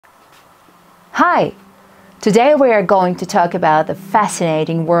Hi! Today we are going to talk about the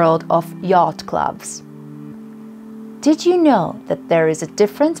fascinating world of yacht clubs. Did you know that there is a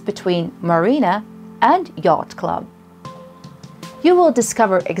difference between marina and yacht club? You will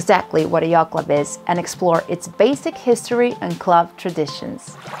discover exactly what a yacht club is and explore its basic history and club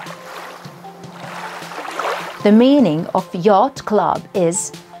traditions. The meaning of yacht club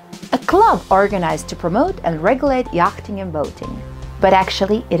is a club organized to promote and regulate yachting and boating. But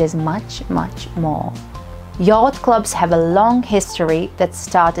actually it is much more. Yacht clubs have a long history that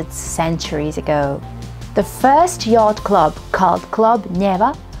started centuries ago. The first yacht club, called Club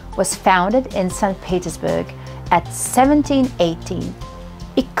Neva, was founded in St. Petersburg at 1718.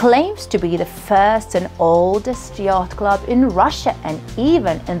 It claims to be the first and oldest yacht club in Russia and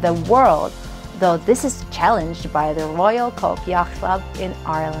even in the world, though this is challenged by the Royal Cork Yacht Club in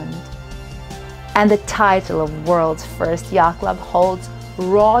Ireland. And the title of world's first yacht club holds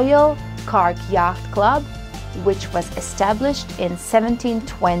Royal Cork Yacht Club, which was established in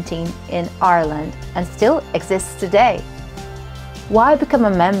 1720 in Ireland and still exists today. Why become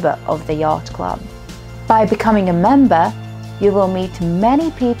a member of the yacht club? By becoming a member, you will meet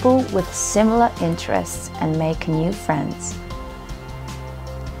many people with similar interests and make new friends.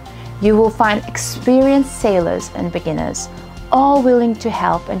 You will find experienced sailors and beginners, all willing to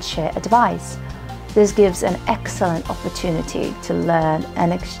help and share advice. This gives an excellent opportunity to learn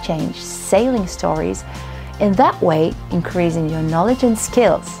and exchange sailing stories, in that way increasing your knowledge and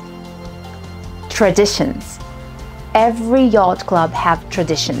skills. Traditions. Every yacht club have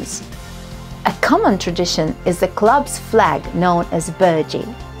traditions. A common tradition is the club's flag, known as Burgee.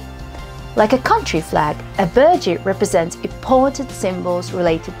 Like a country flag, a Burgee represents important symbols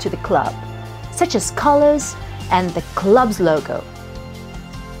related to the club, such as colors and the club's logo.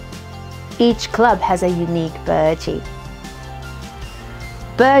 Each club has a unique Burgee.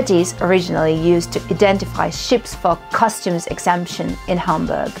 Burgees originally used to identify ships for customs exemption in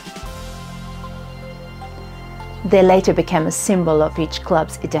Hamburg. They later became a symbol of each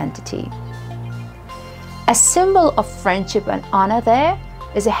club's identity. A symbol of friendship and honor there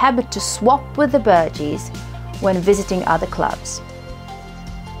is a habit to swap with the Burgees when visiting other clubs.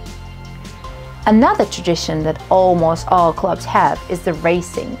 Another tradition that almost all clubs have is the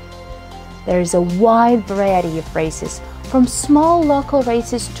racing. There is a wide variety of races, from small local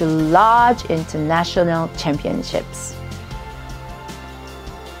races to large international championships.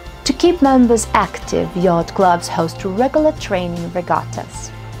 To keep members active, yacht clubs host regular training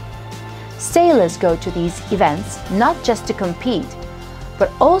regattas. Sailors go to these events not just to compete,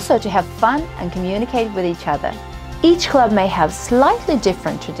 but also to have fun and communicate with each other. Each club may have slightly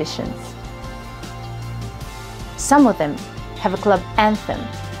different traditions. Some of them have a club anthem,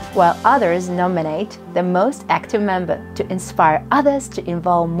 while others nominate the most active member to inspire others to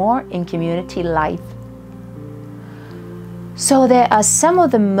involve more in community life. So there are some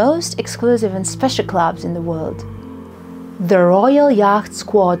of the most exclusive and special clubs in the world. The Royal Yacht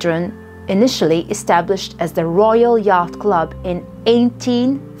Squadron, initially established as the Royal Yacht Club in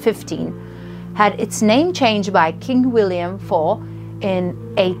 1815, had its name changed by King William IV in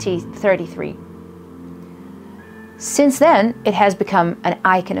 1833. Since then, it has become an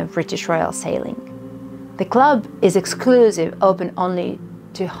icon of British Royal sailing. The club is exclusive, open only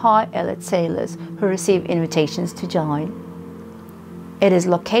to high elite sailors who receive invitations to join. It is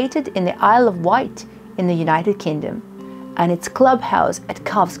located in the Isle of Wight in the United Kingdom, and its clubhouse at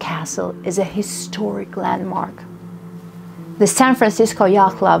Cove's Castle is a historic landmark. The San Francisco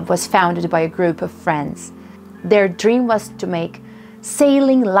Yacht Club was founded by a group of friends. Their dream was to make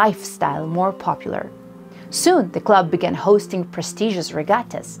sailing lifestyle more popular. Soon, the club began hosting prestigious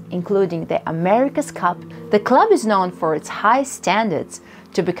regattas, including the America's Cup. The club is known for its high standards.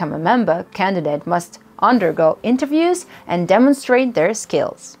 To become a member, candidate must undergo interviews and demonstrate their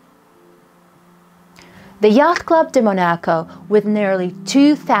skills. The Yacht Club de Monaco, with nearly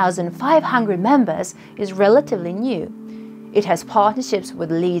 2,500 members, is relatively new. It has partnerships with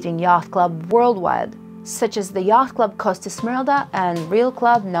leading yacht clubs worldwide, such as the Yacht Club Costa Smeralda and Real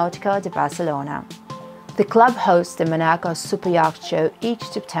Club Náutico de Barcelona. The club hosts the Monaco Super Yacht Show each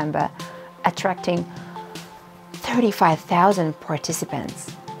September, attracting 35,000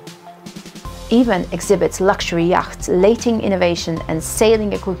 participants. Even exhibits luxury yachts, lighting innovation and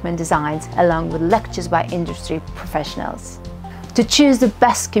sailing equipment designs, along with lectures by industry professionals. To choose the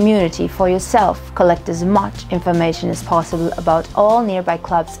best community for yourself, collect as much information as possible about all nearby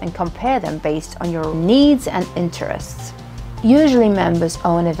clubs and compare them based on your needs and interests. Usually members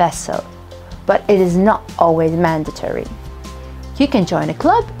own a vessel, but it is not always mandatory. You can join a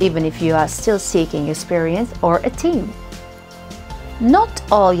club even if you are still seeking experience or a team. Not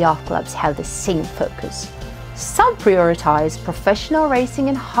all yacht clubs have the same focus. Some prioritize professional racing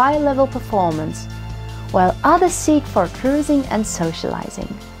and high-level performance, while others seek for cruising and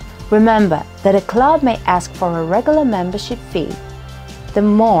socializing. Remember that a club may ask for a regular membership fee. The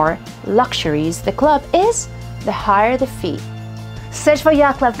more luxuries the club is, the higher the fee. Search for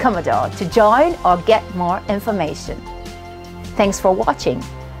Yacht Club Commodore to join or get more information. Thanks for watching,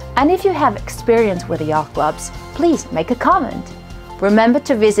 and if you have experience with the yacht clubs, please make a comment. Remember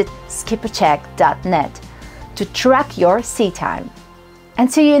to visit skippercheck.net to track your sea time.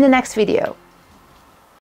 And see you in the next video.